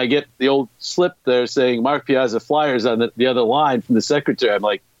team, and I get the old slip there saying Mark Piazza Flyers on the other line from the secretary. I'm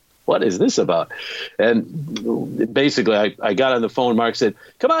like, what is this about? And basically, I got on the phone. Mark said,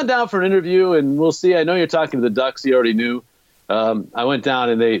 come on down for an interview, and we'll see. I know you're talking to the Ducks. He already knew. I went down,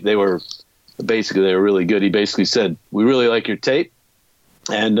 and they were really good. He basically said, we really like your tape.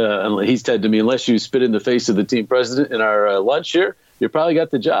 And he said to me, unless you spit in the face of the team president in our lunch here, you probably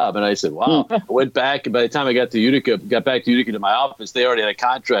got the job. And I said, wow. I went back, and by the time I got back to Utica to my office, they already had a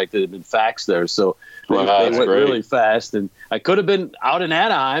contract that had been faxed there. So they went really fast. And I could have been out in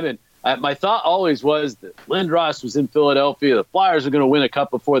Anaheim, and my thought always was that Lindros was in Philadelphia. The Flyers were going to win a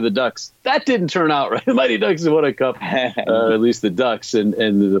cup before the Ducks. That didn't turn out right. The Mighty Ducks have won a cup, at least the Ducks, and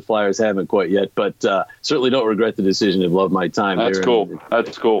the Flyers haven't quite yet. But certainly don't regret the decision. I've loved my time here. That's cool.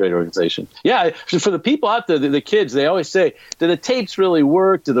 That's cool. Great organization. Yeah, for the people out there, the kids, they always say, do the tapes really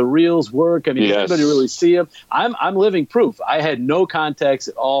work? Do the reels work? I mean, does anybody really see them? I'm living proof. I had no contacts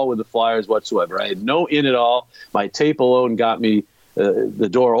at all with the Flyers whatsoever. I had no in at all. My tape alone got me the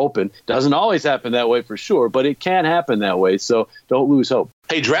door open. Doesn't always happen that way for sure, but it can happen that way. So don't lose hope.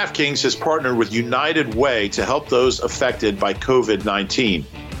 Hey, DraftKings has partnered with United Way to help those affected by COVID-19.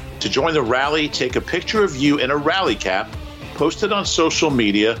 To join the rally, take a picture of you in a rally cap, post it on social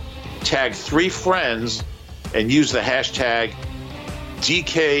media, tag 3 friends, and use the hashtag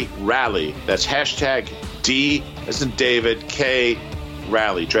DKRally. That's hashtag D as in David, K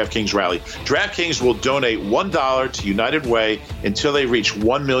Rally, DraftKings Rally. DraftKings will donate $1 to United Way until they reach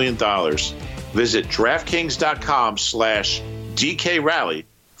 $1 million. Visit DraftKings.com/DKRally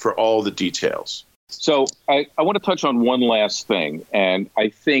for all the details. So I want to touch on one last thing. And I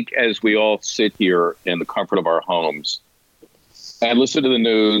think as we all sit here in the comfort of our homes and listen to the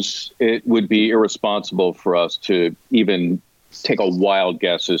news, it would be irresponsible for us to even take a wild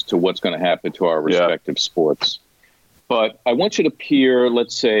guess as to what's going to happen to our respective sports. But I want you to peer,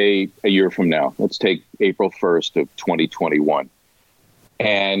 let's say, a year from now. Let's take April 1st of 2021.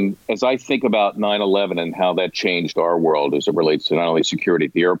 And as I think about 9/11 and how that changed our world as it relates to not only security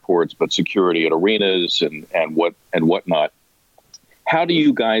at the airports, but security at arenas and whatnot, how do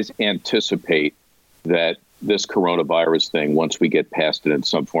you guys anticipate that this coronavirus thing, once we get past it in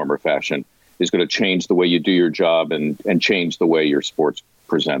some form or fashion, is going to change the way you do your job and change the way your sport's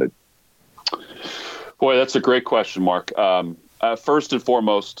presented? Boy, that's a great question, Mark. First and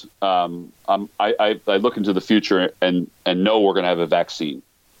foremost, I look into the future and know we're going to have a vaccine.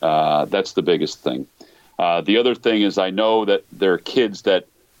 That's the biggest thing. The other thing is I know that there are kids that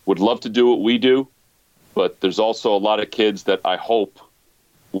would love to do what we do, but there's also a lot of kids that I hope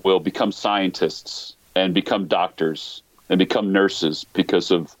will become scientists and become doctors and become nurses because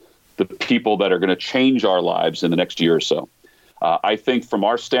of the people that are going to change our lives in the next year or so. I think from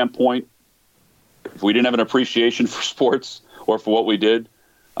our standpoint, if we didn't have an appreciation for sports or for what we did,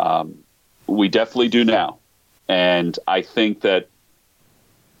 we definitely do now. And I think that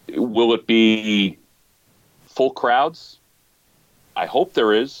will it be full crowds? I hope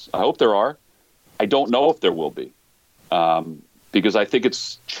there is. I hope there are. I don't know if there will be because I think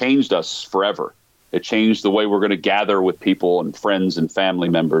it's changed us forever. It changed the way we're going to gather with people and friends and family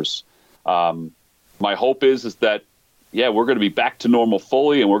members. My hope is that, we're going to be back to normal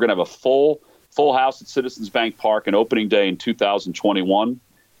fully, and we're going to have a full house at Citizens Bank Park on opening day in 2021.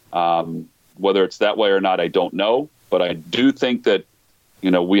 Whether it's that way or not, I don't know. But I do think that,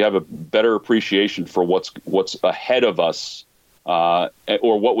 we have a better appreciation for what's ahead of us or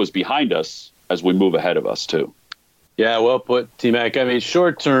what was behind us as we move ahead of us, too. Yeah, well put, T-Mac. I mean,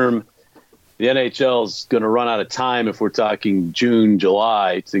 short term, the NHL is going to run out of time if we're talking June,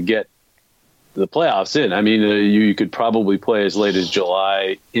 July to get the playoffs in. I mean, you could probably play as late as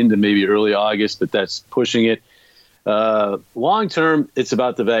July into maybe early August, but that's pushing it. Long term, it's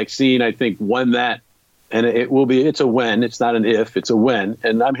about the vaccine. I think when that, and it's a when, it's not an if, it's a when.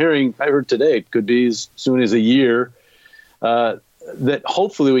 And I heard today it could be as soon as a year that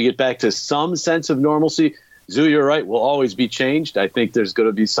hopefully we get back to some sense of normalcy. Zoo, you're right, will always be changed. I think there's going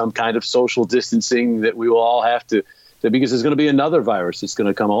to be some kind of social distancing that we will all have to because there's going to be another virus that's going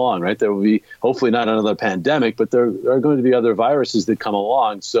to come along, right? There will be hopefully not another pandemic, but there are going to be other viruses that come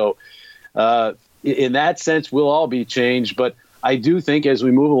along. So in that sense, we'll all be changed. But I do think as we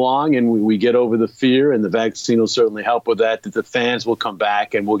move along and we get over the fear, and the vaccine will certainly help with that the fans will come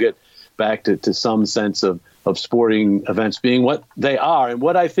back and we'll get back to some sense of sporting events being what they are. And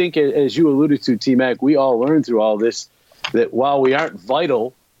what I think, as you alluded to, T-Mac, we all learned through all this, that while we aren't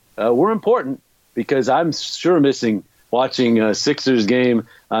vital, we're important, because I'm sure missing watching a Sixers game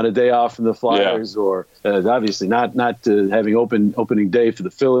on a day off from the Flyers, or obviously not having opening day for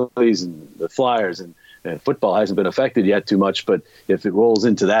the Phillies and the Flyers, and football hasn't been affected yet too much. But if it rolls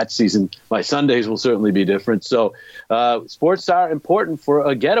into that season, my Sundays will certainly be different. So sports are important for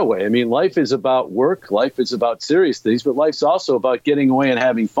a getaway. I mean, life is about work. Life is about serious things, but life's also about getting away and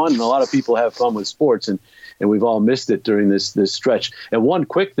having fun. And a lot of people have fun with sports, and we've all missed it during this stretch. And one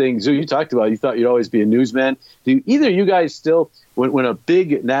quick thing, Zoo, you talked about, you thought you'd always be a newsman. Do either of you guys still, when a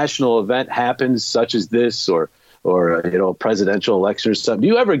big national event happens, such as this, or presidential election or something, do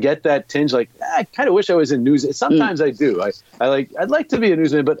you ever get that tinge like, I kind of wish I was in news? Sometimes I do. I'd like to be a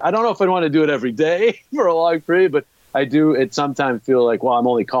newsman, but I don't know if I'd want to do it every day for a long period. But I do at sometimes feel like, well, I'm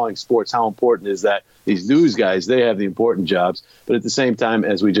only calling sports. How important is that? These news guys, they have the important jobs. But at the same time,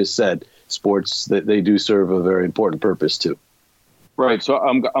 as we just said, sports, they do serve a very important purpose too. Right. So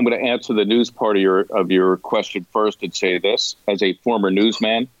I'm going to answer the news part of your question first and say this. As a former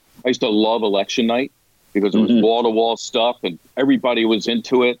newsman, I used to love election night because it was wall-to-wall stuff and everybody was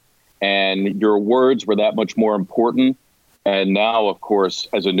into it, and your words were that much more important. And now, of course,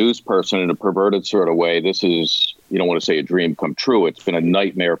 as a news person in a perverted sort of way, this is, you don't want to say a dream come true. It's been a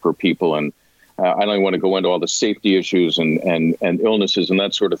nightmare for people. And I don't even want to go into all the safety issues and illnesses and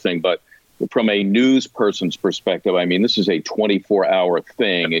that sort of thing. But from a news person's perspective, I mean, this is a 24-hour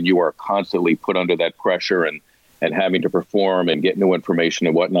thing, and you are constantly put under that pressure and having to perform and get new information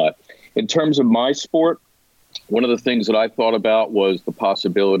and whatnot. In terms of my sport, one of the things that I thought about was the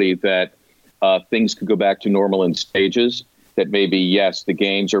possibility that things could go back to normal in stages, that maybe, yes, the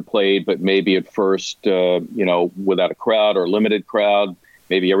games are played, but maybe at first, without a crowd or limited crowd.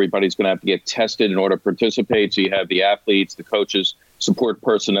 Maybe everybody's going to have to get tested in order to participate. So you have the athletes, the coaches, support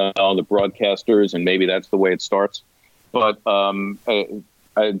personnel, the broadcasters, and maybe that's the way it starts. But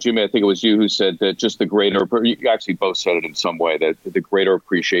Jimmy, I think it was you who said that just the greater, you actually both said it in some way, that the greater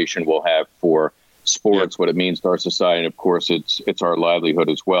appreciation we'll have for sports, what it means to our society, and of course, it's our livelihood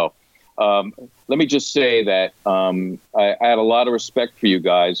as well. let me just say that I had a lot of respect for you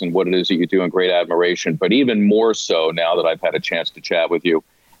guys and what it is that you do, and great admiration, but even more so now that I've had a chance to chat with you.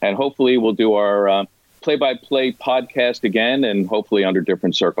 And hopefully we'll do our play-by-play podcast again, and hopefully under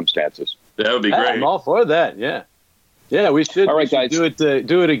different circumstances. That would be great. I'm all for that. Yeah. Yeah, we should. All right, guys. Do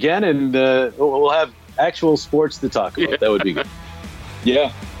it again, and we'll have actual sports to talk about. That would be good.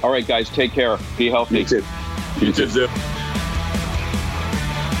 Yeah. All right, guys. Take care. Be healthy. You too. You too.